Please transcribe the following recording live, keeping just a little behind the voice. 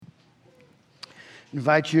I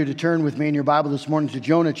invite you to turn with me in your Bible this morning to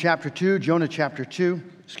Jonah chapter 2. Jonah chapter 2.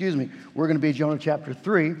 We're going to be Jonah chapter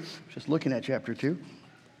 3. Just looking at chapter 2.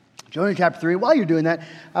 Jonah chapter 3. While you're doing that,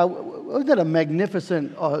 wasn't that a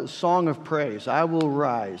magnificent song of praise? I will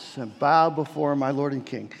rise and bow before my Lord and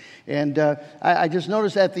King. And I just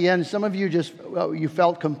noticed at the end, some of you you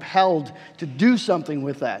felt compelled to do something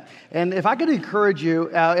with that. And if I could encourage you,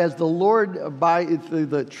 as the Lord, by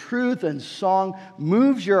the truth and song,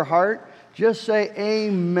 moves your heart, just say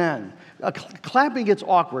amen. Clapping gets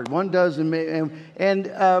awkward. One does, and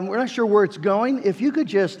we're not sure where it's going. If you could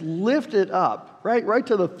just lift it up, right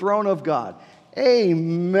to the throne of God.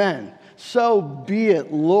 Amen. So be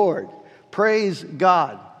it, Lord. Praise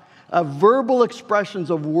God. Verbal expressions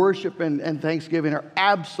of worship and thanksgiving are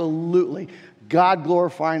absolutely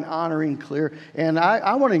God-glorifying, honoring, clear. And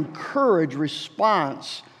I want to encourage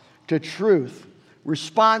response to truth.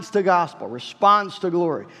 Response to gospel, response to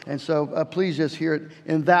glory. And so please just hear it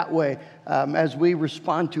in that way as we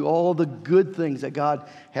respond to all the good things that God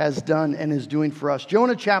has done and is doing for us.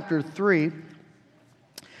 Jonah chapter 3.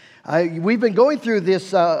 We've been going through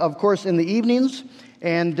this, of course, in the evenings.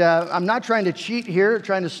 And I'm not trying to cheat here,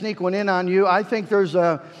 trying to sneak one in on you. I think there's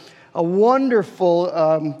a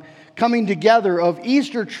wonderful coming together of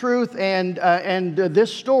Easter truth and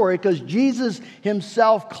this story because Jesus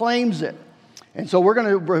himself claims it. And so we're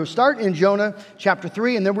going to start in Jonah chapter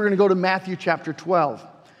 3, and then we're going to go to Matthew chapter 12.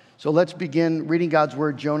 So let's begin reading God's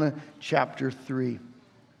word, Jonah chapter 3.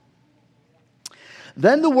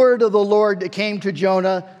 Then the word of the Lord came to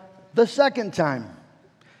Jonah the second time,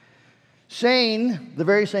 saying the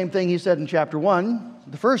very same thing he said in chapter 1,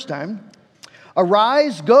 the first time.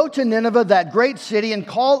 Arise, go to Nineveh, that great city, and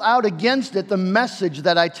call out against it the message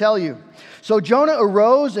that I tell you. So Jonah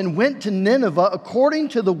arose and went to Nineveh according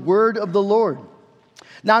to the word of the Lord.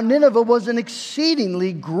 Now Nineveh was an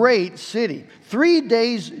exceedingly great city, 3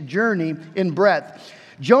 days' journey in breadth.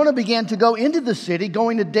 Jonah began to go into the city,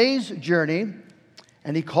 going a day's journey,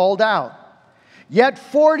 and he called out, Yet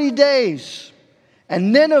 40 days,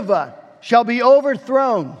 and Nineveh shall be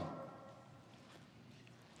overthrown.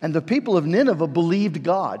 And the people of Nineveh believed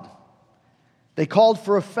God. They called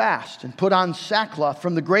for a fast and put on sackcloth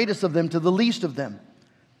from the greatest of them to the least of them.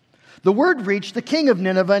 The word reached the king of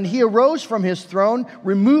Nineveh, and he arose from his throne,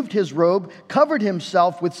 removed his robe, covered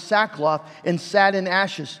himself with sackcloth, and sat in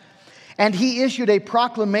ashes. And he issued a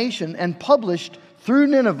proclamation and published through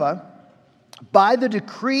Nineveh, by the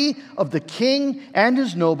decree of the king and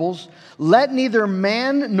his nobles, let neither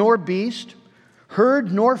man nor beast,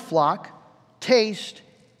 herd nor flock, taste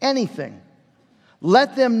anything.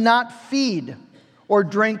 Let them not feed or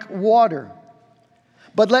drink water.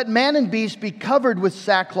 But let man and beast be covered with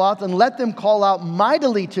sackcloth, and let them call out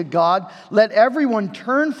mightily to God. Let everyone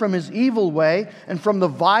turn from his evil way and from the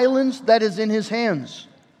violence that is in his hands.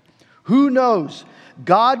 Who knows?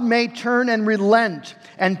 God may turn and relent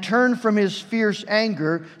and turn from his fierce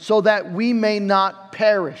anger so that we may not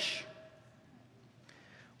perish.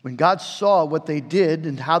 When God saw what they did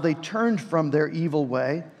and how they turned from their evil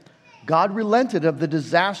way, God relented of the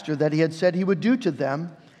disaster that he had said he would do to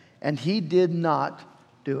them, and he did not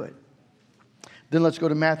do it. Then let's go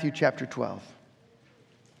to Matthew chapter 12.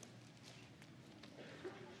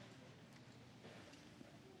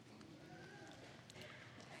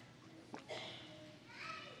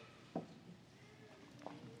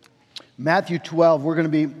 Matthew 12, we're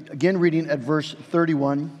going to be again reading at verse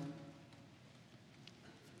 31.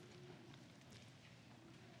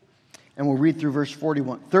 And we'll read through verse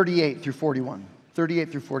 38 through 41.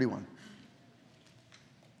 38 through 41.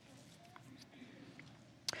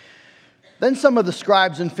 Then some of the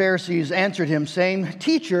scribes and Pharisees answered him, saying,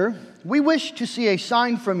 Teacher, we wish to see a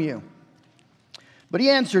sign from you. But he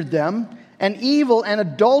answered them, An evil and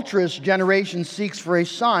adulterous generation seeks for a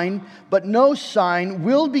sign, but no sign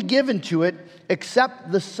will be given to it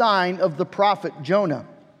except the sign of the prophet Jonah.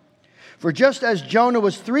 For just as Jonah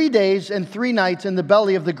was 3 days and 3 nights in the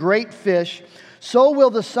belly of the great fish, so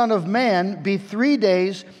will the Son of Man be 3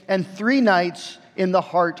 days and 3 nights in the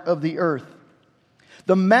heart of the earth.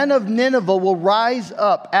 The men of Nineveh will rise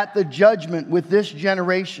up at the judgment with this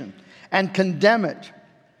generation and condemn it.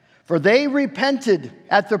 For they repented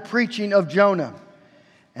at the preaching of Jonah.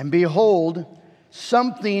 And behold,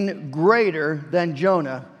 something greater than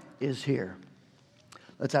Jonah is here.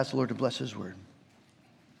 Let's ask the Lord to bless his word.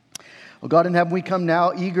 Well, God in heaven, we come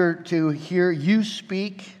now eager to hear you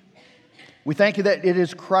speak. We thank you that it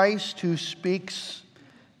is Christ who speaks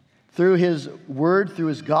through his word, through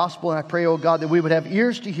his gospel. And I pray, oh God, that we would have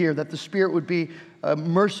ears to hear, that the Spirit would be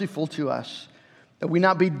merciful to us, that we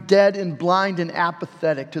not be dead and blind and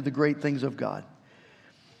apathetic to the great things of God.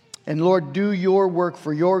 And Lord, do your work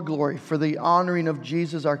for your glory, for the honoring of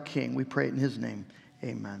Jesus our King. We pray it in his name.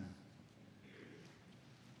 Amen.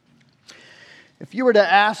 If you were to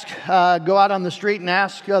ask, go out on the street and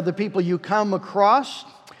ask the people you come across,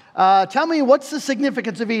 tell me, what's the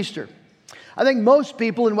significance of Easter? I think most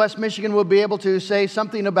people in West Michigan will be able to say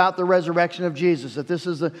something about the resurrection of Jesus, that this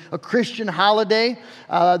is a Christian holiday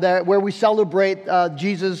where we celebrate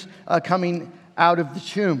Jesus coming out of the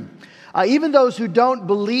tomb. Even those who don't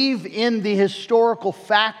believe in the historical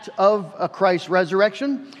fact of Christ's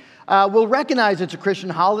resurrection will recognize it's a Christian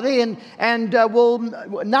holiday and will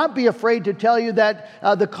not be afraid to tell you that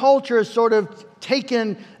the culture has sort of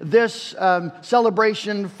taken this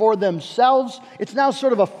celebration for themselves. It's now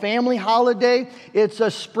sort of a family holiday. It's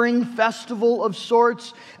a spring festival of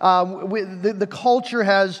sorts. The culture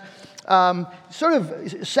has sort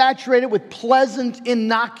of saturated with pleasant,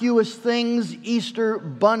 innocuous things, Easter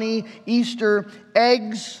bunny, Easter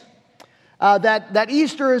eggs, that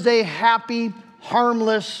Easter is a happy,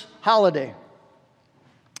 harmless holiday.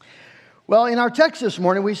 Well, in our text this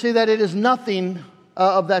morning, we see that it is nothing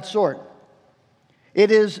of that sort.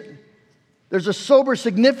 There's a sober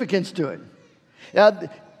significance to it.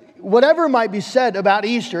 Whatever might be said about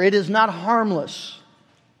Easter, it is not harmless.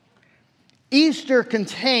 Easter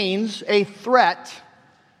contains a threat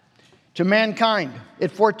to mankind.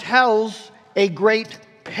 It foretells a great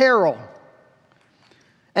peril,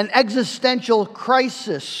 an existential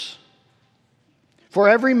crisis for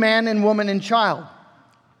every man and woman and child.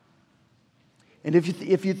 And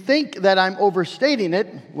if you think that I'm overstating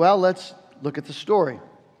it, well, let's look at the story.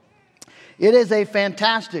 It is a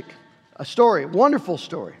fantastic story, wonderful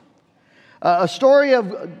story. A story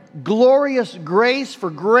of glorious grace for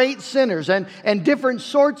great sinners and different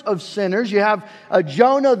sorts of sinners. You have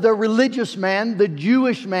Jonah, the religious man, the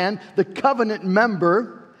Jewish man, the covenant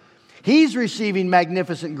member. He's receiving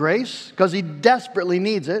magnificent grace because he desperately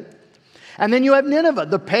needs it. And then you have Nineveh,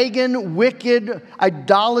 the pagan, wicked,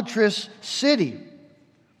 idolatrous city,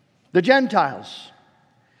 the Gentiles.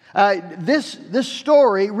 This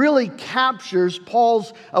story really captures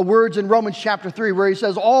Paul's words in Romans chapter 3, where he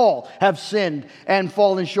says, all have sinned and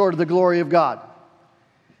fallen short of the glory of God.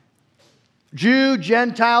 Jew,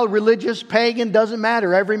 Gentile, religious, pagan, doesn't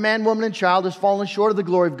matter. Every man, woman, and child has fallen short of the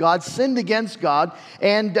glory of God, sinned against God,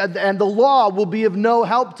 and the law will be of no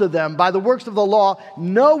help to them. By the works of the law,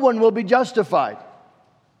 no one will be justified.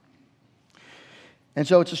 And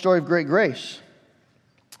so it's a story of great grace.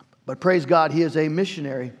 But praise God, he is a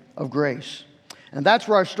missionary of grace. And that's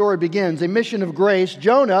where our story begins, a mission of grace.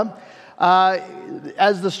 Jonah,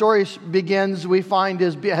 as the story begins, we find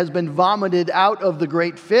has been vomited out of the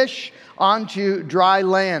great fish onto dry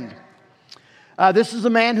land. This is a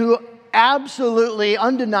man who absolutely,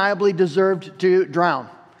 undeniably deserved to drown.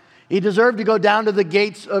 He deserved to go down to the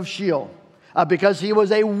gates of Sheol because he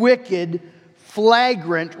was a wicked,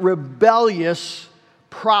 flagrant, rebellious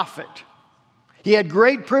prophet. He had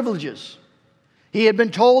great privileges. He had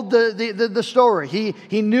been told the story.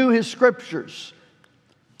 He knew his scriptures.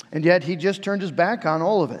 And yet he just turned his back on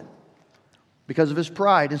all of it because of his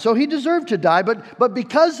pride. And so he deserved to die, but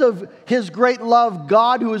because of his great love,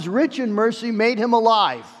 God, who is rich in mercy, made him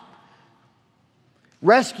alive.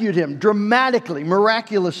 Rescued him dramatically,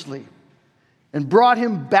 miraculously, and brought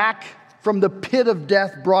him back from the pit of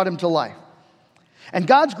death, brought him to life. And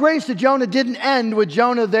God's grace to Jonah didn't end with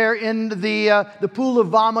Jonah there in the pool of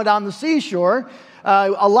vomit on the seashore,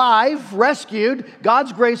 alive, rescued.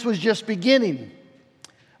 God's grace was just beginning.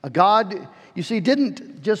 God, you see,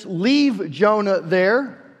 didn't just leave Jonah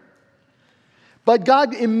there, but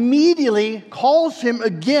God immediately calls him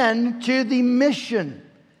again to the mission,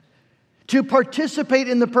 to participate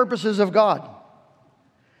in the purposes of God.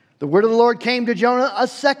 The word of the Lord came to Jonah a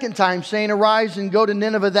second time, saying, arise and go to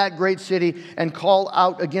Nineveh, that great city, and call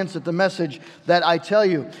out against it the message that I tell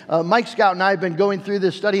you. Mike Scout and I have been going through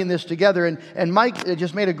this, studying this together, and Mike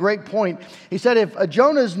just made a great point. He said if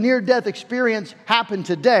Jonah's near-death experience happened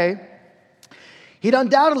today, he'd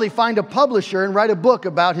undoubtedly find a publisher and write a book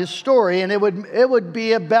about his story, and it would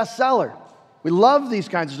be a bestseller. We love these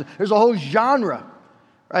kinds of stuff. There's a whole genre,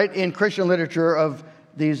 right, in Christian literature of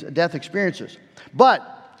these death experiences.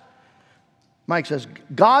 But Mike says,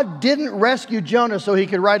 God didn't rescue Jonah so he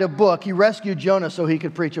could write a book. He rescued Jonah so he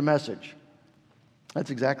could preach a message. That's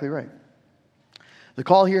exactly right. The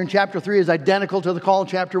call here in chapter 3 is identical to the call in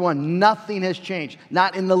chapter 1. Nothing has changed,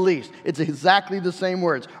 not in the least. It's exactly the same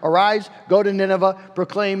words. Arise, go to Nineveh,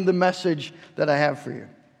 proclaim the message that I have for you.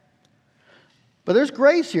 But there's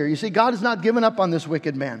grace here. You see, God has not given up on this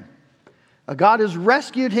wicked man. God has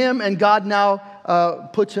rescued him, and God now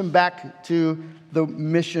puts him back to the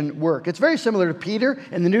mission work. It's very similar to Peter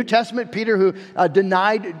in the New Testament. Peter, who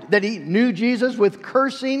denied that he knew Jesus with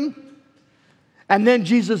cursing. And then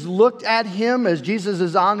Jesus looked at him as Jesus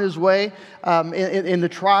is on his way in the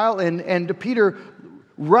trial. And Peter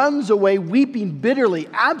runs away weeping bitterly,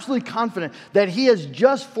 absolutely confident that he has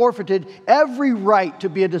just forfeited every right to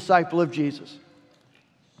be a disciple of Jesus.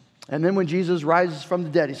 And then when Jesus rises from the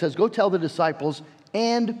dead, he says, go tell the disciples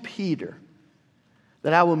and Peter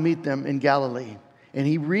that I will meet them in Galilee. And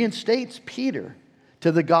he reinstates Peter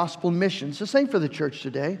to the gospel mission. It's the same for the church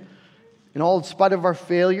today. In spite of our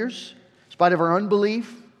failures, in spite of our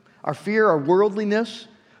unbelief, our fear, our worldliness,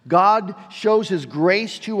 God shows His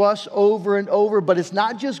grace to us over and over, but it's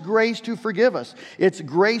not just grace to forgive us. It's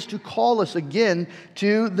grace to call us again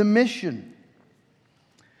to the mission.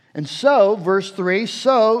 And so, verse 3,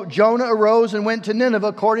 so Jonah arose and went to Nineveh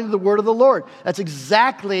according to the word of the Lord. That's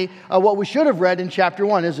exactly what we should have read in chapter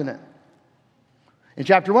 1, isn't it? In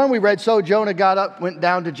chapter 1 we read, so Jonah got up, went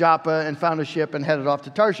down to Joppa and found a ship and headed off to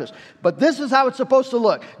Tarshish. But this is how it's supposed to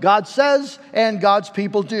look. God says and God's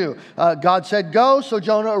people do. God said go, so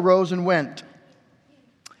Jonah arose and went.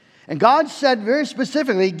 And God said very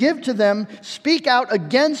specifically, give to them, speak out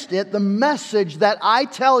against it, the message that I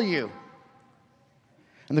tell you.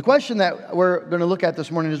 And the question that we're going to look at this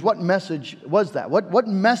morning is, what message was that? What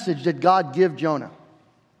message did God give Jonah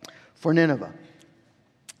for Nineveh?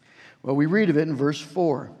 Well, we read of it in verse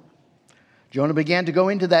 4. Jonah began to go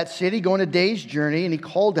into that city, going a day's journey, and he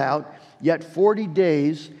called out, yet 40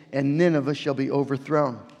 days and Nineveh shall be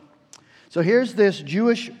overthrown. So here's this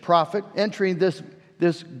Jewish prophet entering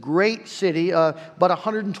this great city, about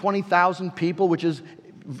 120,000 people, which is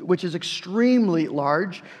extremely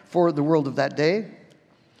large for the world of that day.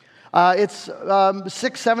 It's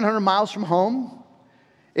 600-700 miles from home.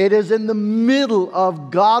 It is in the middle of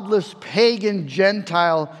godless pagan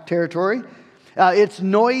Gentile territory. It's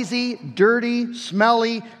noisy, dirty,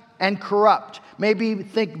 smelly, and corrupt. Maybe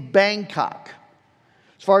think Bangkok.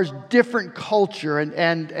 As far as different culture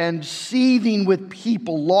and seething with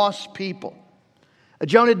people, lost people.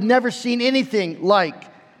 Jonah had never seen anything like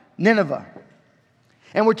Nineveh.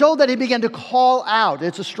 And we're told that he began to call out.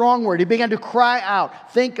 It's a strong word. He began to cry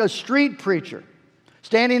out. Think a street preacher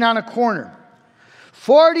standing on a corner.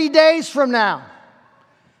 40 days from now,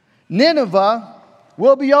 Nineveh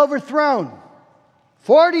will be overthrown.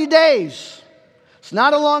 40 days. It's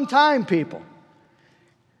not a long time, people.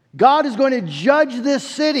 God is going to judge this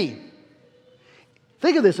city.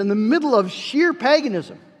 Think of this, in the middle of sheer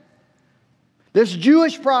paganism. This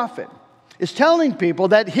Jewish prophet is telling people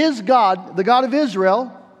that his God, the God of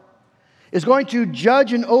Israel, is going to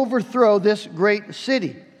judge and overthrow this great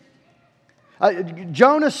city.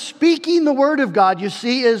 Jonah speaking the word of God, you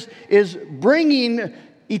see, is bringing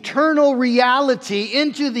eternal reality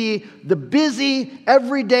into the busy,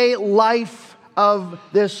 everyday life of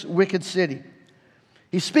this wicked city.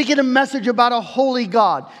 He's speaking a message about a holy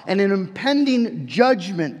God and an impending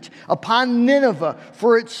judgment upon Nineveh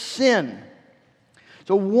for its sin. It's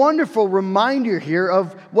a wonderful reminder here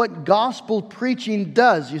of what gospel preaching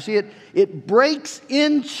does. You see, it breaks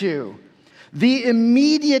into the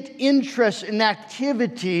immediate interests and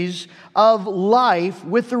activities of life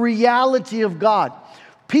with the reality of God.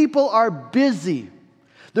 People are busy.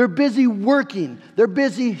 They're busy working. They're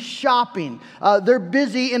busy shopping. They're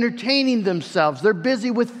busy entertaining themselves. They're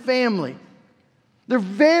busy with family. They're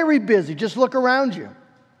very busy. Just look around you.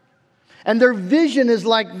 And their vision is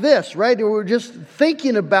like this, right? We're just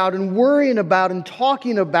thinking about and worrying about and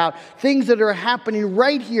talking about things that are happening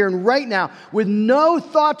right here and right now with no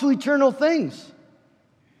thought to eternal things.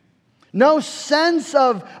 No sense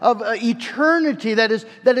of eternity that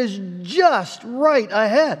is just right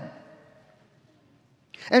ahead.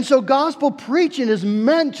 And so gospel preaching is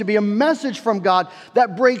meant to be a message from God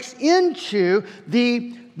that breaks into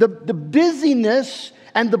the busyness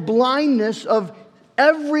and the blindness of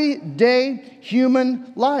everyday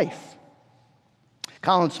human life.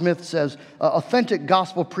 Colin Smith says, authentic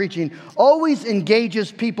gospel preaching always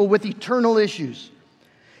engages people with eternal issues.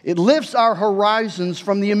 It lifts our horizons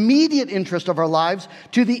from the immediate interest of our lives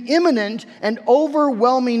to the imminent and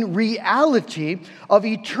overwhelming reality of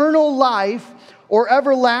eternal life or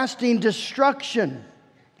everlasting destruction.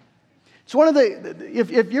 It's one of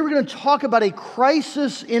if you were going to talk about a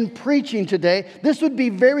crisis in preaching today, this would be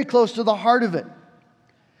very close to the heart of it.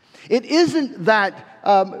 It isn't that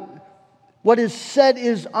what is said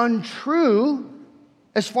is untrue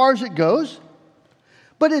as far as it goes,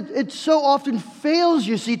 but it so often fails,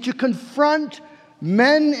 you see, to confront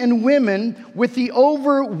men and women with the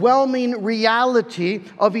overwhelming reality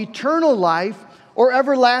of eternal life or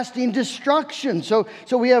everlasting destruction. So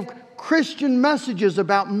we have Christian messages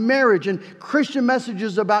about marriage, and Christian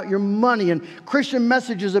messages about your money, and Christian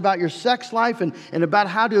messages about your sex life, and about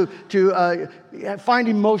how to find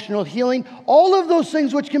emotional healing. All of those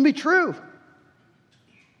things which can be true.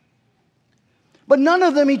 But none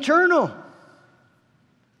of them eternal.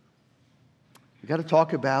 We've got to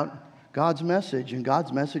talk about God's message, and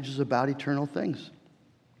God's message is about eternal things.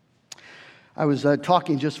 I was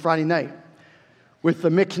talking just Friday night with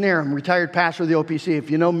Mick Knarum, retired pastor of the OPC.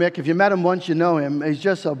 If you know Mick, if you met him once, you know him. He's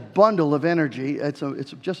just a bundle of energy. It's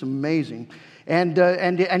just amazing. And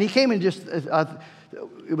he came and just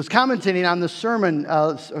it was commenting on the sermon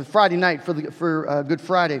Friday night for Good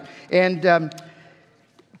Friday, and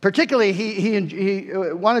particularly he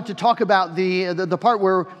wanted to talk about the part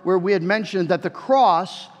where we had mentioned that the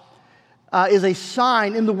cross is a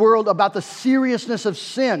sign in the world about the seriousness of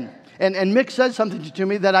sin. And Mick said something to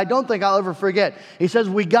me that I don't think I'll ever forget. He says,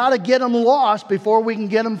 we got to get them lost before we can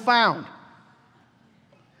get them found.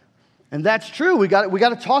 And that's true. We got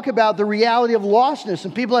to talk about the reality of lostness,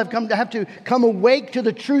 and people have to come awake to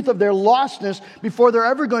the truth of their lostness before they're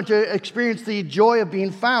ever going to experience the joy of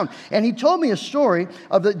being found. And he told me a story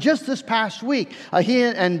of just this past week. He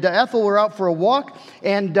and Ethel were out for a walk,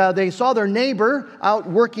 and they saw their neighbor out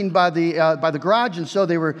working by the garage, and so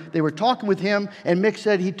they were talking with him. And Mick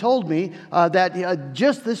said he told me that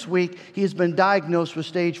just this week he has been diagnosed with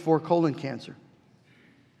stage 4 colon cancer.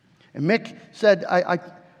 And Mick said,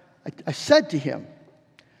 I said to him,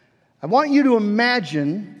 I want you to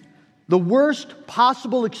imagine the worst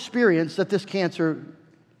possible experience that this cancer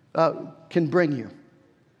can bring you.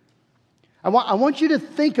 I want you to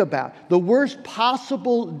think about the worst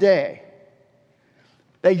possible day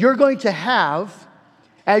that you're going to have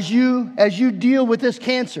as you deal with this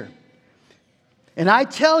cancer. And I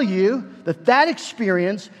tell you that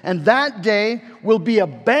experience and that day will be a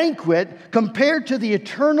banquet compared to the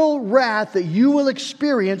eternal wrath that you will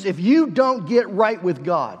experience if you don't get right with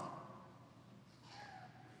God.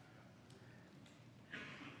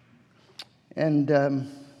 And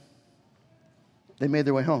they made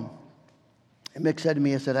their way home. And Mick said to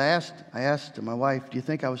me, I asked my wife, do you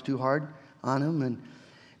think I was too hard on him?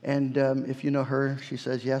 And if you know her, she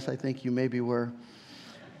says, yes, I think you maybe were.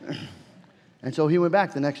 And so he went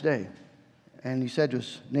back the next day, and he said to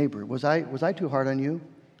his neighbor, was I too hard on you?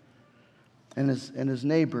 And his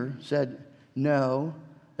neighbor said, no,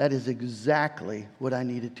 that is exactly what I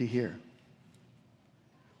needed to hear.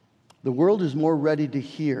 The world is more ready to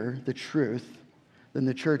hear the truth than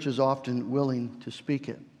the church is often willing to speak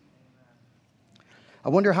it. I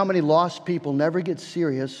wonder how many lost people never get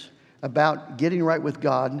serious about getting right with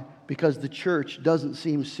God because the church doesn't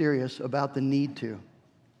seem serious about the need to.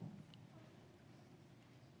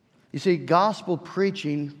 You see, gospel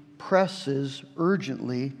preaching presses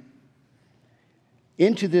urgently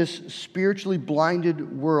into this spiritually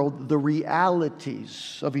blinded world the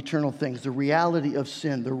realities of eternal things, the reality of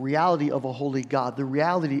sin, the reality of a holy God, the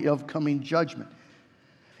reality of coming judgment.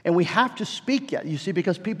 And we have to speak it, you see,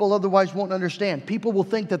 because people otherwise won't understand. People will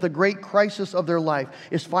think that the great crisis of their life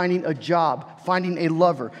is finding a job, finding a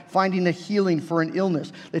lover, finding a healing for an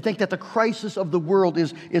illness. They think that the crisis of the world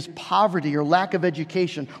is poverty or lack of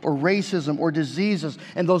education or racism or diseases.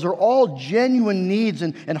 And those are all genuine needs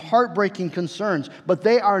and heartbreaking concerns. But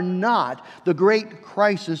they are not the great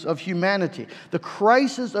crisis of humanity. The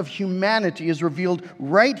crisis of humanity is revealed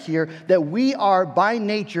right here, that we are by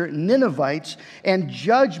nature Ninevites, and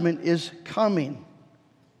judgment is coming.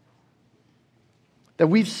 That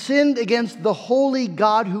we've sinned against the holy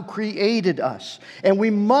God who created us. And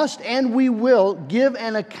we must and we will give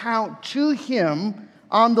an account to Him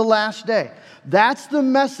on the last day. That's the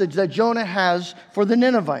message that Jonah has for the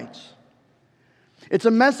Ninevites. It's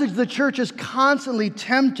a message the church is constantly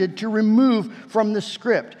tempted to remove from the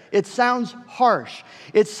script. It sounds harsh.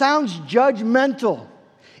 It sounds judgmental.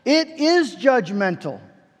 It is judgmental.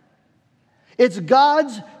 It's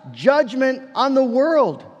God's judgment on the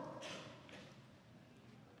world.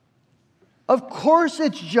 Of course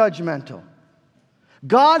it's judgmental.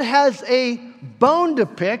 God has a bone to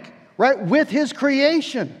pick, right, with His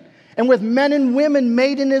creation and with men and women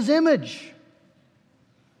made in His image.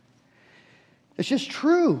 It's just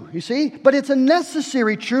true, you see? But it's a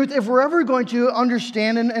necessary truth if we're ever going to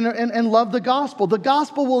understand and love the gospel. The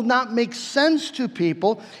gospel will not make sense to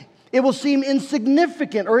people. It will seem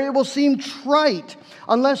insignificant or it will seem trite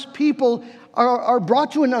unless people are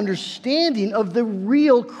brought to an understanding of the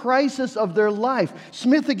real crisis of their life.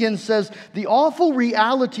 Smith again says, the awful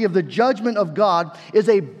reality of the judgment of God is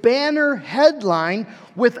a banner headline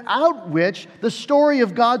without which the story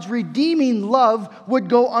of God's redeeming love would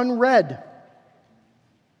go unread.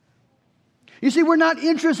 You see, we're not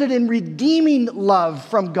interested in redeeming love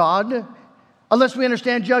from God unless we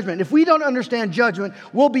understand judgment. If we don't understand judgment,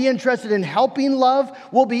 we'll be interested in helping love.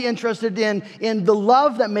 We'll be interested in the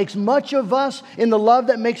love that makes much of us, in the love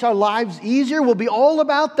that makes our lives easier. We'll be all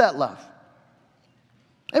about that love.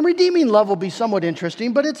 And redeeming love will be somewhat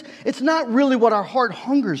interesting, but it's not really what our heart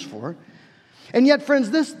hungers for. And yet, friends,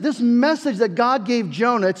 this message that God gave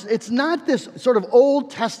Jonah, it's not this sort of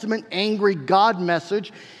Old Testament angry God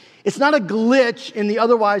message. It's not a glitch in the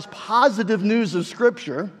otherwise positive news of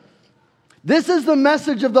Scripture. This is the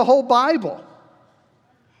message of the whole Bible,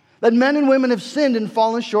 that men and women have sinned and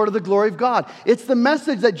fallen short of the glory of God. It's the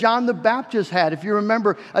message that John the Baptist had. If you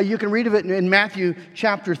remember, you can read of it in Matthew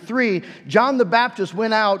chapter 3. John the Baptist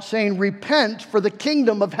went out saying, "Repent, for the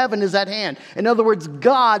kingdom of heaven is at hand." In other words,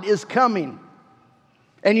 God is coming,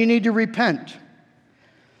 and you need to repent.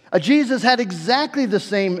 Jesus had exactly the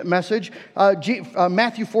same message.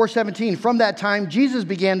 Matthew 4:17. From that time, Jesus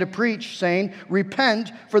began to preach, saying,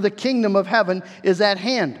 "Repent, for the kingdom of heaven is at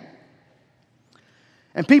hand."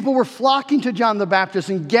 And people were flocking to John the Baptist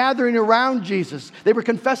and gathering around Jesus. They were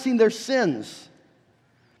confessing their sins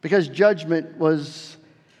because judgment was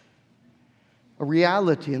a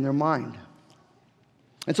reality in their mind.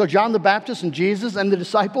 And so John the Baptist and Jesus and the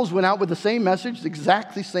disciples went out with the same message, the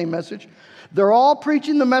exactly same message. They're all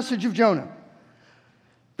preaching the message of Jonah.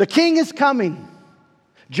 The king is coming.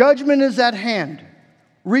 Judgment is at hand.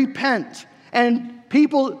 Repent. And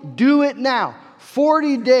people do it now.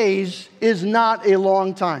 40 days is not a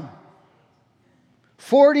long time.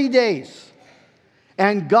 40 days.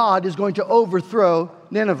 And God is going to overthrow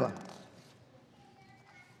Nineveh.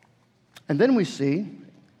 And then we see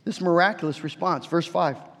this miraculous response. Verse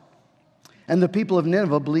 5. And the people of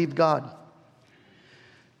Nineveh believed God.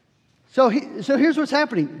 So here's what's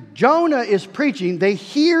happening. Jonah is preaching. They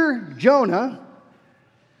hear Jonah,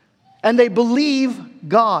 and they believe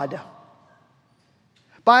God.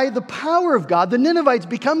 By the power of God, the Ninevites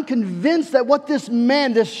become convinced that what this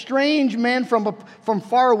man, this strange man from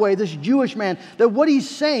far away, this Jewish man, that what he's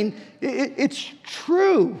saying, it's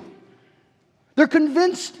true. They're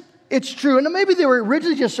convinced it's true. And maybe they were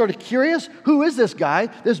originally just sort of curious. Who is this guy,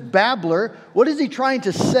 this babbler? What is he trying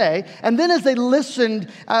to say? And then as they listened,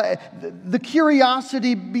 the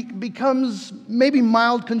curiosity becomes maybe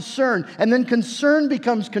mild concern. And then concern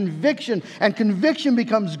becomes conviction. And conviction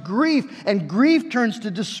becomes grief. And grief turns to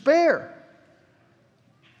despair.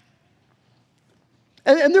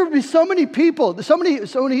 And there would be so many people, so many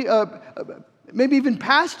maybe even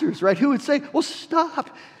pastors, right, who would say, well, stop.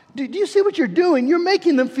 Do you see what you're doing? You're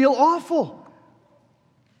making them feel awful.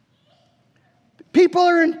 People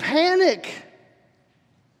are in panic.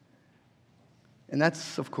 And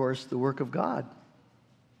that's, of course, the work of God.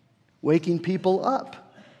 Waking people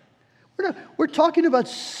up. We're talking about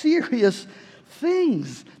serious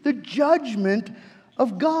things. The judgment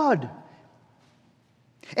of God.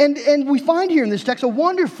 And we find here in this text a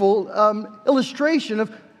wonderful illustration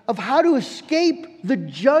of how to escape the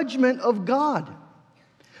judgment of God.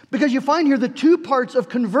 Because you find here the two parts of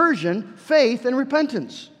conversion, faith and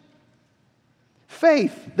repentance.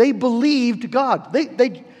 Faith, they believed God.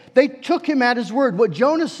 They took him at his word. What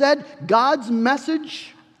Jonah said, God's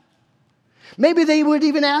message. Maybe they would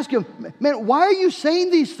even ask him, man, why are you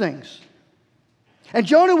saying these things? And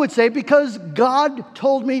Jonah would say, because God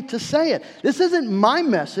told me to say it. This isn't my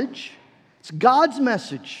message. It's God's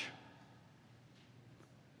message.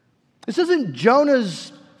 This isn't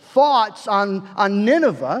Jonah's thoughts on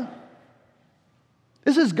Nineveh.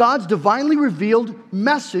 This is God's divinely revealed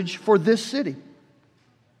message for this city.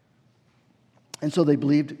 And so they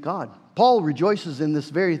believed God. Paul rejoices in this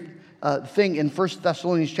very thing in 1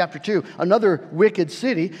 Thessalonians chapter 2, another wicked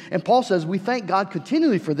city. And Paul says, we thank God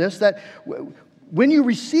continually for this, that when you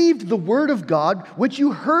received the word of God, which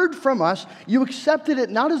you heard from us, you accepted it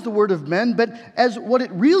not as the word of men, but as what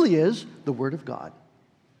it really is, the word of God.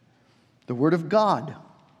 The word of God.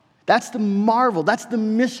 That's the marvel. That's the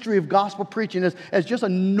mystery of gospel preaching as just a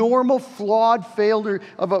normal, flawed failure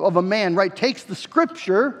of a man, right? Takes the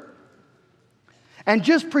scripture and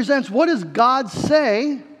just presents what does God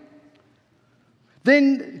say.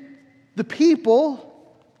 Then the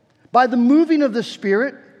people, by the moving of the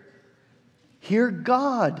Spirit, hear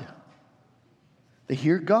God. They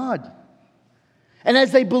hear God. And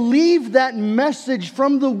as they believe that message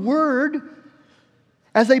from the Word,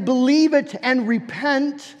 as they believe it and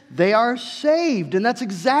repent, they are saved. And that's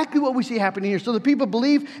exactly what we see happening here. So the people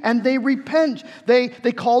believe and they repent. They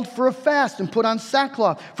called for a fast and put on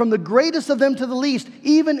sackcloth, from the greatest of them to the least,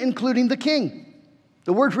 even including the king.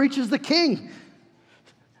 The word reaches the king.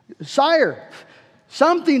 Sire,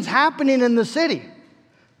 something's happening in the city.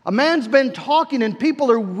 A man's been talking and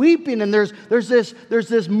people are weeping, and there's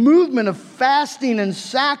this movement of fasting and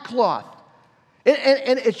sackcloth.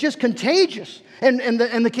 And it's just contagious. And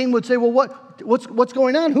the king would say, well, what's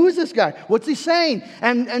going on? Who is this guy? What's he saying?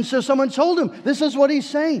 And so someone told him, this is what he's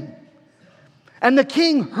saying. And the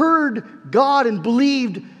king heard God and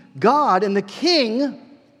believed God, and the king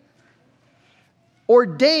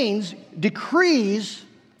decrees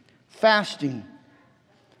fasting,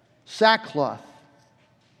 sackcloth,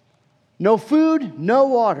 no food, no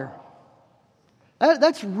water.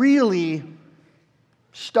 That's really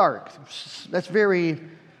stark. That's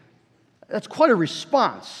quite a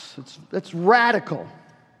response. That's radical.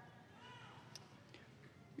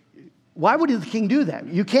 Why would the king do that?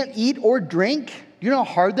 You can't eat or drink? You know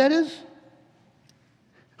how hard that is?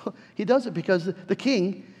 He does it because the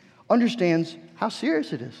king understands how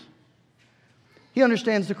serious it is. He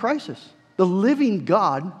understands the crisis. The living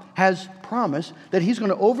God has promised that he's going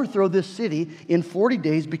to overthrow this city in 40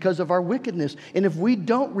 days because of our wickedness. And if we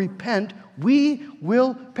don't repent, we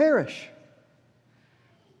will perish.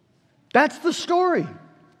 That's the story.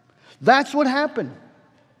 That's what happened.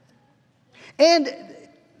 And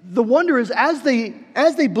the wonder is, as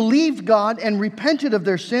they believed God and repented of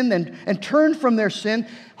their sin and turned from their sin,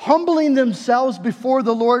 humbling themselves before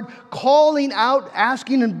the Lord, calling out,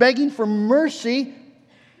 asking and begging for mercy,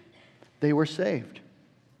 they were saved.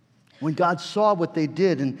 When God saw what they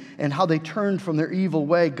did and how they turned from their evil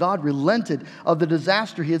way, God relented of the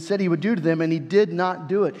disaster he had said he would do to them, and he did not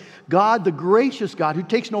do it. God, the gracious God, who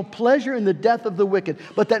takes no pleasure in the death of the wicked,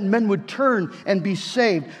 but that men would turn and be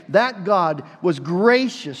saved, that God was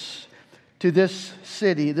gracious to this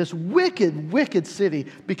city, this wicked, wicked city,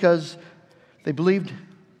 because they believed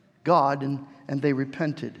God and they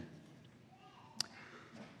repented.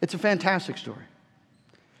 It's a fantastic story.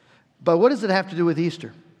 But what does it have to do with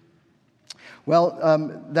Easter?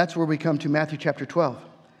 Well, that's where we come to Matthew chapter 12,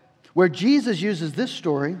 where Jesus uses this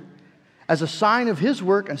story as a sign of his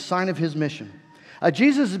work and sign of his mission.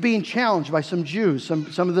 Jesus is being challenged by some Jews, some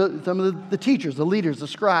of the teachers, the leaders, the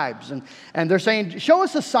scribes, and they're saying, show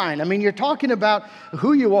us a sign. I mean, you're talking about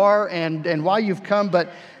who you are and why you've come,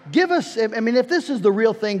 but give us, if this is the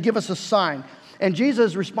real thing, give us a sign. And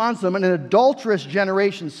Jesus responds to them, an adulterous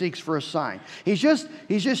generation seeks for a sign. He's just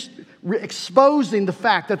exposing the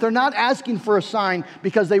fact that they're not asking for a sign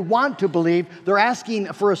because they want to believe. They're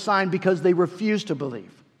asking for a sign because they refuse to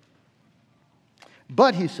believe.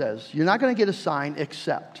 But he says, you're not going to get a sign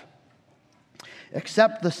except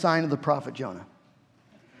the sign of the prophet Jonah.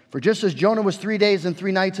 For just as Jonah was 3 days and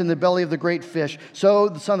 3 nights in the belly of the great fish, so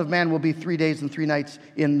the Son of Man will be 3 days and 3 nights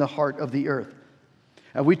in the heart of the earth.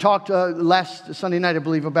 We talked last Sunday night, I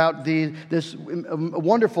believe, about this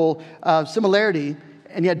wonderful similarity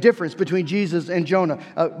and yet difference between Jesus and Jonah.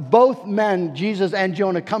 Both men, Jesus and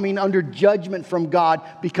Jonah, coming under judgment from God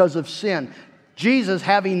because of sin. Jesus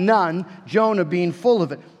having none, Jonah being full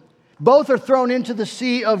of it. Both are thrown into the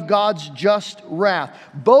sea of God's just wrath.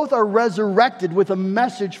 Both are resurrected with a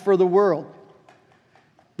message for the world.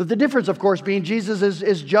 But the difference, of course, being Jesus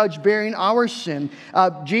is judge bearing our sin.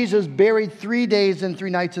 Jesus buried 3 days and 3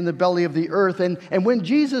 nights in the belly of the earth. And when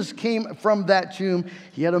Jesus came from that tomb,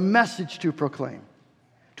 he had a message to proclaim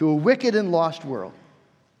to a wicked and lost world.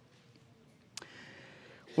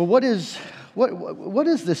 Well, what is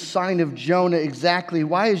the sign of Jonah exactly?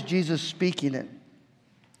 Why is Jesus speaking it?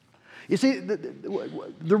 You see,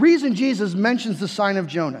 the reason Jesus mentions the sign of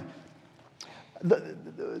Jonah,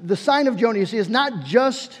 the sign of Jonah, you see, is not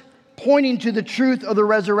just pointing to the truth of the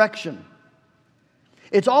resurrection.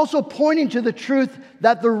 It's also pointing to the truth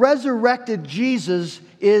that the resurrected Jesus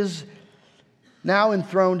is now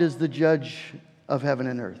enthroned as the judge of heaven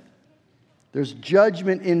and earth. There's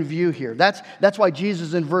judgment in view here. That's why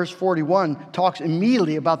Jesus in verse 41 talks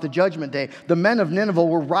immediately about the judgment day. The men of Nineveh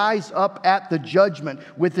will rise up at the judgment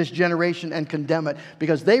with this generation and condemn it,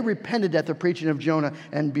 because they repented at the preaching of Jonah,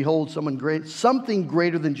 and behold, something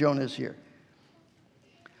greater than Jonah is here.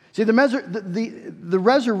 See, the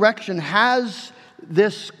resurrection has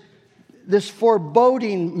this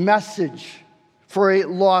foreboding message for a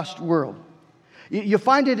lost world. You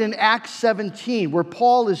find it in Acts 17, where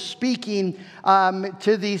Paul is speaking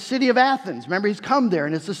to the city of Athens. Remember, he's come there,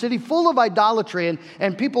 and it's a city full of idolatry,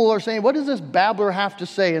 and people are saying, what does this babbler have to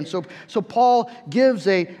say? And so Paul gives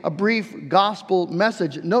a brief gospel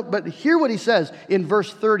message. But hear what he says in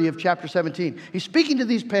verse 30 of chapter 17. He's speaking to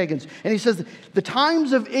these pagans, and he says, the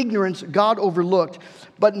times of ignorance God overlooked,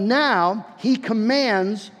 but now he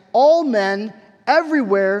commands all men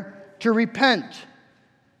everywhere to repent,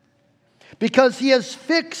 because he has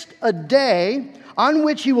fixed a day on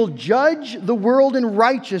which he will judge the world in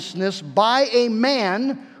righteousness by a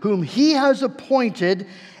man whom he has appointed,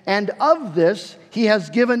 and of this he has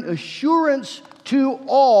given assurance to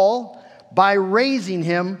all by raising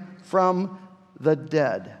him from the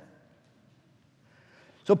dead.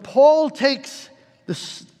 So Paul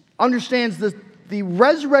understands the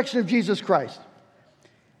resurrection of Jesus Christ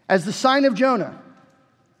as the sign of Jonah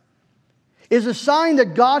is a sign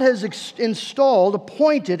that God has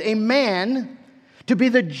appointed a man to be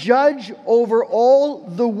the judge over all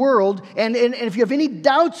the world. And if you have any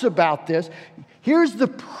doubts about this, here's the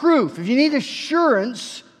proof. If you need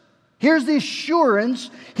assurance, here's the assurance.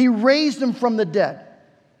 He raised him from the dead.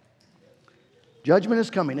 Judgment is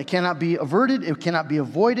coming. It cannot be averted. It cannot be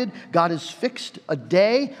avoided. God has fixed a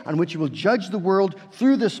day on which he will judge the world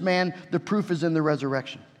through this man. The proof is in the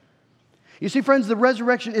resurrection. You see, friends, the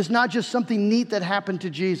resurrection is not just something neat that happened to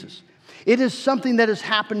Jesus. It is something that has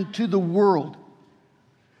happened to the world.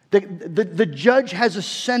 The judge has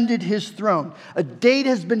ascended his throne. A date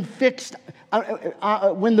has been fixed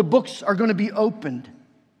when the books are going to be opened.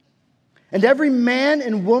 And every man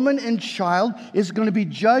and woman and child is going to be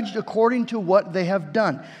judged according to what they have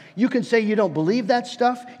done. You can say you don't believe that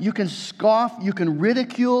stuff. You can scoff, you can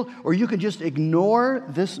ridicule, or you can just ignore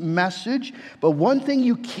this message. But one thing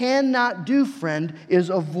you cannot do, friend, is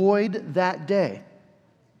avoid that day.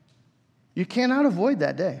 You cannot avoid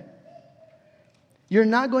that day. You're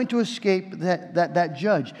not going to escape that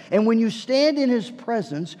judge. And when you stand in his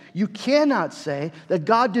presence, you cannot say that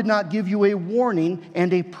God did not give you a warning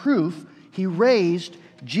and a proof. He raised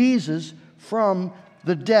Jesus from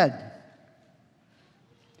the dead.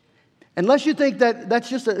 Unless you think that that's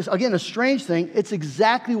just, a strange thing, it's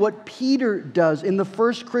exactly what Peter does in the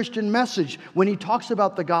first Christian message when he talks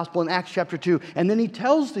about the gospel in Acts chapter 2. And then he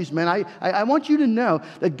tells these men, I want you to know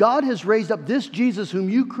that God has raised up this Jesus whom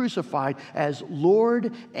you crucified as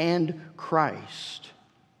Lord and Christ.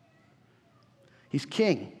 He's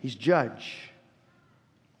king. He's judge.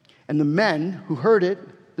 And the men who heard it,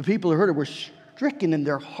 the people who heard it, were stricken in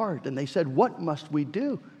their heart. And they said, what must we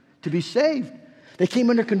do to be saved? They came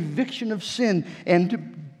under conviction of sin.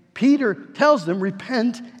 And Peter tells them,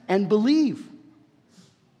 repent and believe.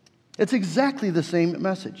 It's exactly the same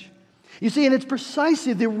message. You see, and it's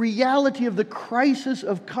precisely the reality of the crisis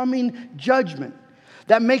of coming judgment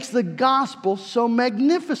that makes the gospel so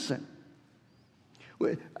magnificent.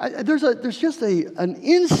 There's just an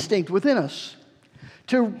instinct within us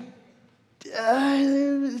to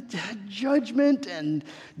judgment and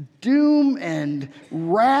doom and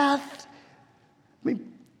wrath. I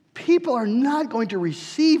mean, people are not going to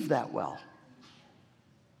receive that well.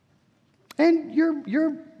 And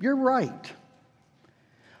you're right.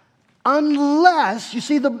 Unless, you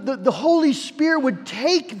see, the Holy Spirit would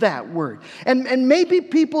take that word. And maybe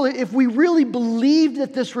people, if we really believed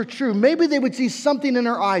that this were true, maybe they would see something in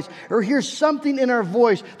our eyes or hear something in our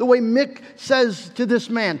voice, the way Mick says to this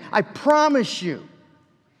man, I promise you,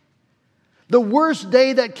 the worst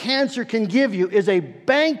day that cancer can give you is a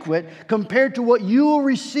banquet compared to what you will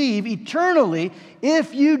receive eternally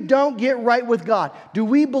if you don't get right with God. Do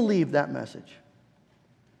we believe that message?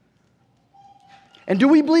 And do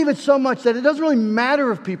we believe it so much that it doesn't really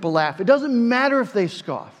matter if people laugh? It doesn't matter if they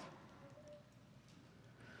scoff.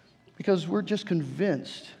 Because we're just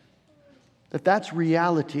convinced that that's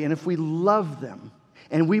reality. And if we love them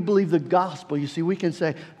and we believe the gospel, you see, we can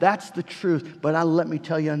say, that's the truth, but let me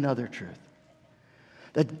tell you another truth.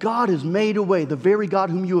 That God has made a way, the very God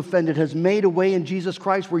whom you offended has made a way in Jesus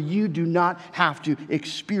Christ where you do not have to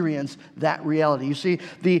experience that reality. You see,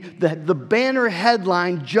 the banner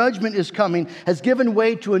headline, judgment is coming, has given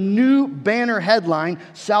way to a new banner headline,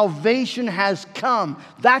 salvation has come.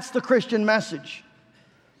 That's the Christian message.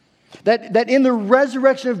 That in the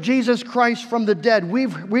resurrection of Jesus Christ from the dead,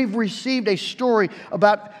 we've received a story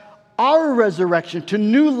about our resurrection to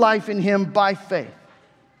new life in Him by faith.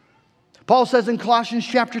 Paul says in Colossians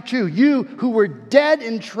chapter 2, you who were dead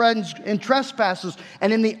in trespasses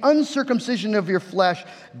and in the uncircumcision of your flesh,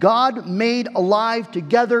 God made alive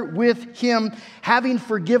together with Him, having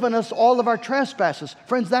forgiven us all of our trespasses.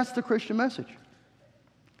 Friends, that's the Christian message.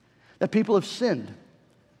 That people have sinned.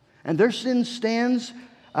 And their sin stands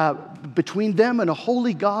between them and a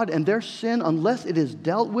holy God, and their sin, unless it is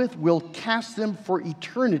dealt with, will cast them for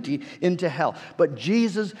eternity into hell. But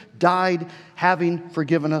Jesus died having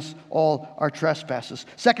forgiven us all our trespasses.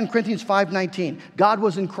 2 Corinthians 5:19, God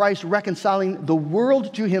was in Christ reconciling the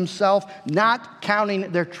world to Himself, not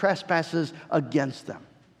counting their trespasses against them.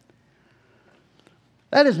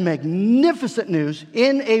 That is magnificent news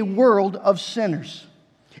in a world of sinners.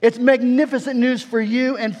 It's magnificent news for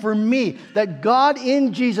you and for me that God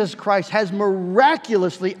in Jesus Christ has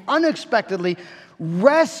miraculously, unexpectedly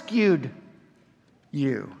rescued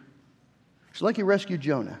you. It's like He rescued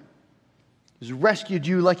Jonah. He's rescued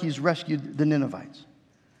you like He's rescued the Ninevites.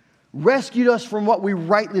 Rescued us from what we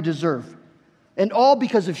rightly deserve. And all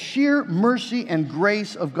because of sheer mercy and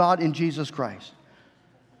grace of God in Jesus Christ.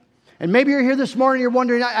 And maybe you're here this morning, you're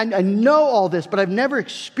wondering, I know all this, but I've never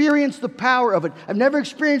experienced the power of it. I've never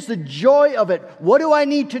experienced the joy of it. What do I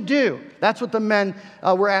need to do? That's what the men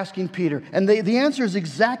were asking Peter. And the answer is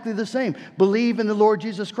exactly the same. Believe in the Lord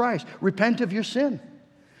Jesus Christ. Repent of your sin.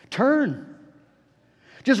 Turn.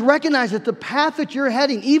 Just recognize that the path that you're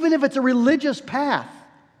heading, even if it's a religious path,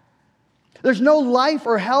 there's no life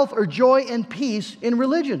or health or joy and peace in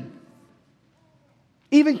religion.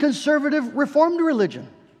 Even conservative, reformed religion.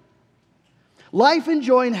 Life and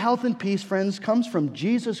joy and health and peace, friends, comes from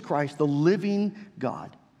Jesus Christ, the living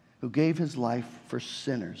God, who gave His life for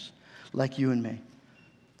sinners like you and me.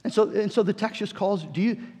 And so the text just calls,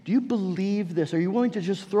 do you believe this? Are you willing to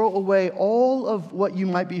just throw away all of what you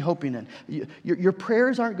might be hoping in? Your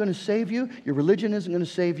prayers aren't going to save you. Your religion isn't going to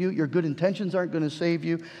save you. Your good intentions aren't going to save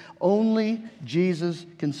you. Only Jesus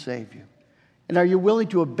can save you. And are you willing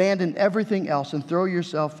to abandon everything else and throw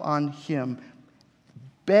yourself on Him,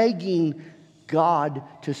 begging God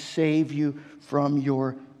to save you from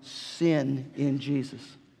your sin in Jesus?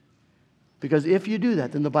 Because if you do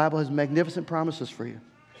that, then the Bible has magnificent promises for you.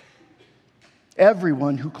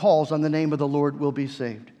 Everyone who calls on the name of the Lord will be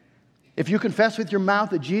saved. If you confess with your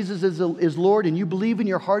mouth that Jesus is Lord and you believe in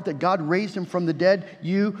your heart that God raised Him from the dead,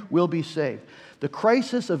 you will be saved. The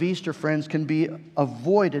crisis of Easter, friends, can be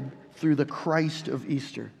avoided through the Christ of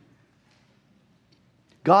Easter.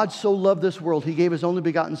 God so loved this world, He gave His only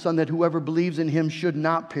begotten Son, that whoever believes in Him should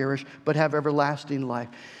not perish, but have everlasting life.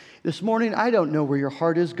 This morning, I don't know where your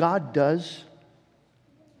heart is. God does.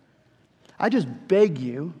 I just beg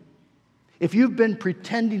you, if you've been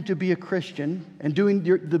pretending to be a Christian and doing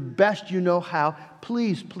the best you know how,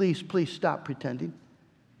 please, please, please stop pretending.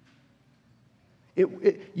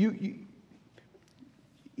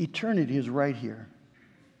 Eternity is right here.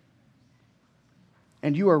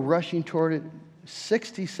 And you are rushing toward it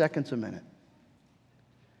 60 seconds a minute.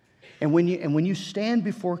 And when you stand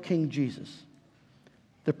before King Jesus,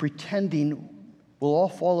 the pretending will all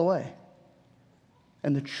fall away.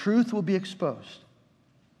 And the truth will be exposed.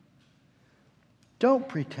 Don't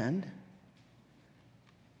pretend.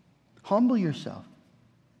 Humble yourself.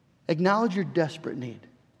 Acknowledge your desperate need.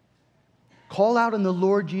 Call out on the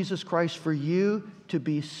Lord Jesus Christ for you to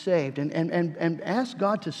be saved. And ask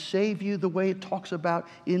God to save you the way it talks about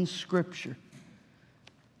in Scripture.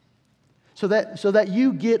 So that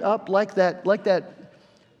you get up like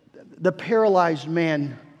the paralyzed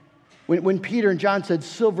man. When Peter and John said,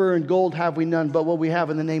 silver and gold have we none, but what we have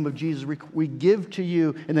in the name of Jesus, we give to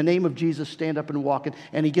you. In the name of Jesus, stand up and walk.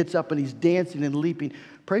 And he gets up and he's dancing and leaping.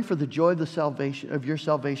 Pray for the joy of your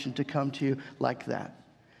salvation to come to you like that.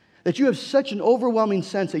 That you have such an overwhelming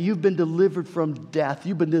sense that you've been delivered from death.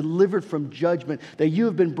 You've been delivered from judgment. That you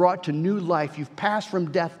have been brought to new life. You've passed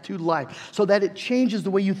from death to life. So that it changes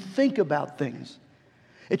the way you think about things.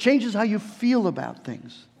 It changes how you feel about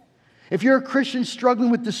things. If you're a Christian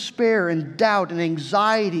struggling with despair and doubt and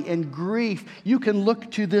anxiety and grief, you can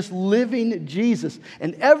look to this living Jesus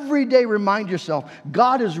and every day remind yourself,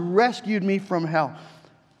 God has rescued me from hell.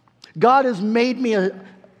 God has made me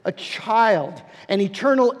a child, an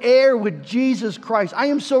eternal heir with Jesus Christ. I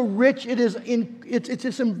am so rich, it's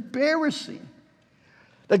just embarrassing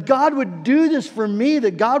that God would do this for me,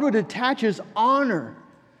 that God would attach His honor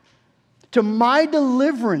to my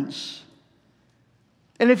deliverance.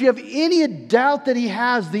 And if you have any doubt that He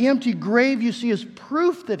has, the empty grave you see is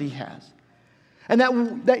proof that He has. And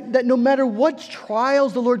that no matter what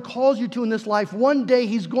trials the Lord calls you to in this life, one day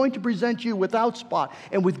He's going to present you without spot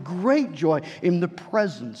and with great joy in the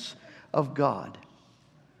presence of God.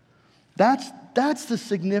 That's the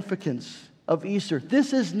significance of Easter.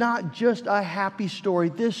 This is not just a happy story.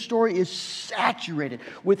 This story is saturated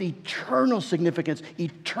with eternal significance,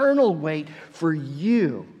 eternal weight for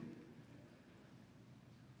you,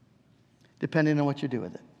 depending on what you do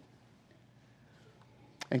with it.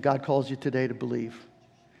 And God calls you today to believe.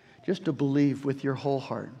 Just to believe with your whole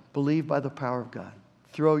heart. Believe by the power of God.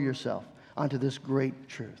 Throw yourself onto this great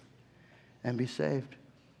truth and be saved.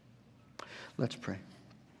 Let's pray.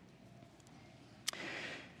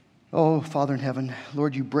 Oh, Father in heaven,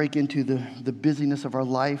 Lord, you break into the busyness of our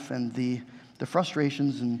life and the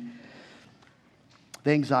frustrations and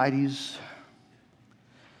the anxieties,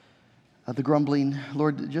 the grumbling.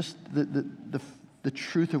 Lord, just the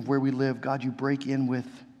truth of where we live. God, you break in with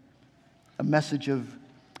a message of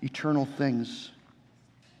eternal things.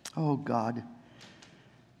 Oh God,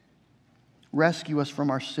 rescue us from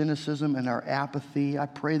our cynicism and our apathy. I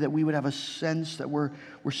pray that we would have a sense that we're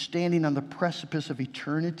standing on the precipice of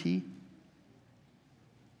eternity,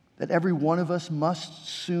 that every one of us must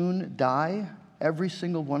soon die, every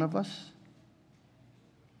single one of us.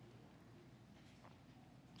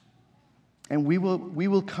 And we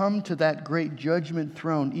will come to that great judgment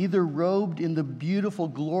throne, either robed in the beautiful,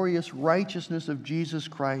 glorious righteousness of Jesus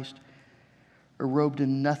Christ, or robed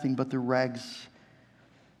in nothing but the rags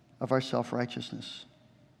of our self-righteousness.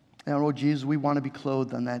 And oh Jesus, we want to be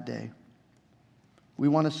clothed on that day. We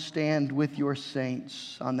want to stand with your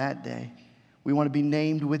saints on that day. We want to be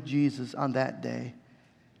named with Jesus on that day.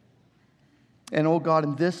 And oh God,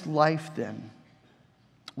 in this life then,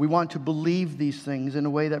 we want to believe these things in a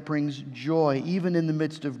way that brings joy, even in the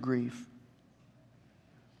midst of grief.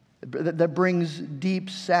 That brings deep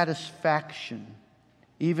satisfaction,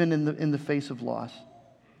 even in the face of loss.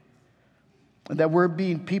 That we're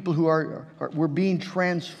being people who we're being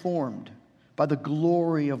transformed by the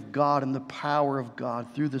glory of God and the power of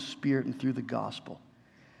God through the Spirit and through the gospel.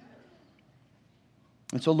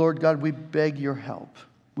 And so, Lord God, we beg your help.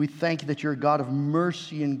 We thank you that you're a God of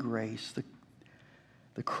mercy and grace.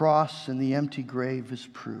 The cross and the empty grave is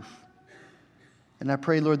proof. And I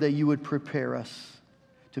pray, Lord, that you would prepare us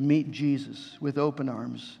to meet Jesus with open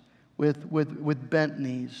arms, with bent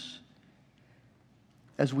knees,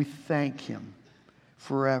 as we thank him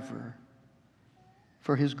forever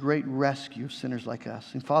for his great rescue of sinners like us.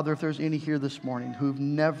 And Father, if there's any here this morning who've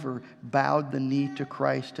never bowed the knee to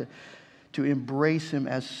Christ to embrace him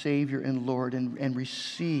as Savior and Lord and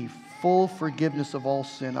receive full forgiveness of all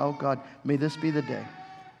sin, oh God, may this be the day.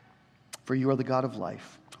 For you are the God of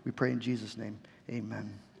life. We pray in Jesus' name.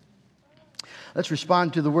 Amen. Let's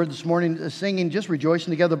respond to the word this morning, singing, just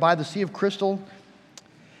rejoicing together by the Sea of Crystal,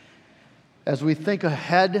 as we think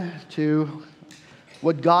ahead to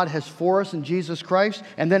what God has for us in Jesus Christ.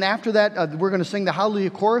 And then after that, we're going to sing the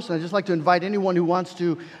Hallelujah Chorus. And I'd just like to invite anyone who wants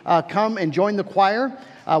to come and join the choir.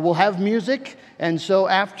 We'll have music. And so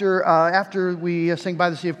after we sing by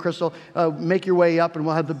the Sea of Crystal, make your way up and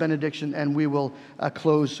we'll have the benediction and we will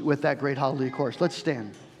close with that great Hallelujah Chorus. Let's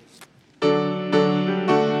stand.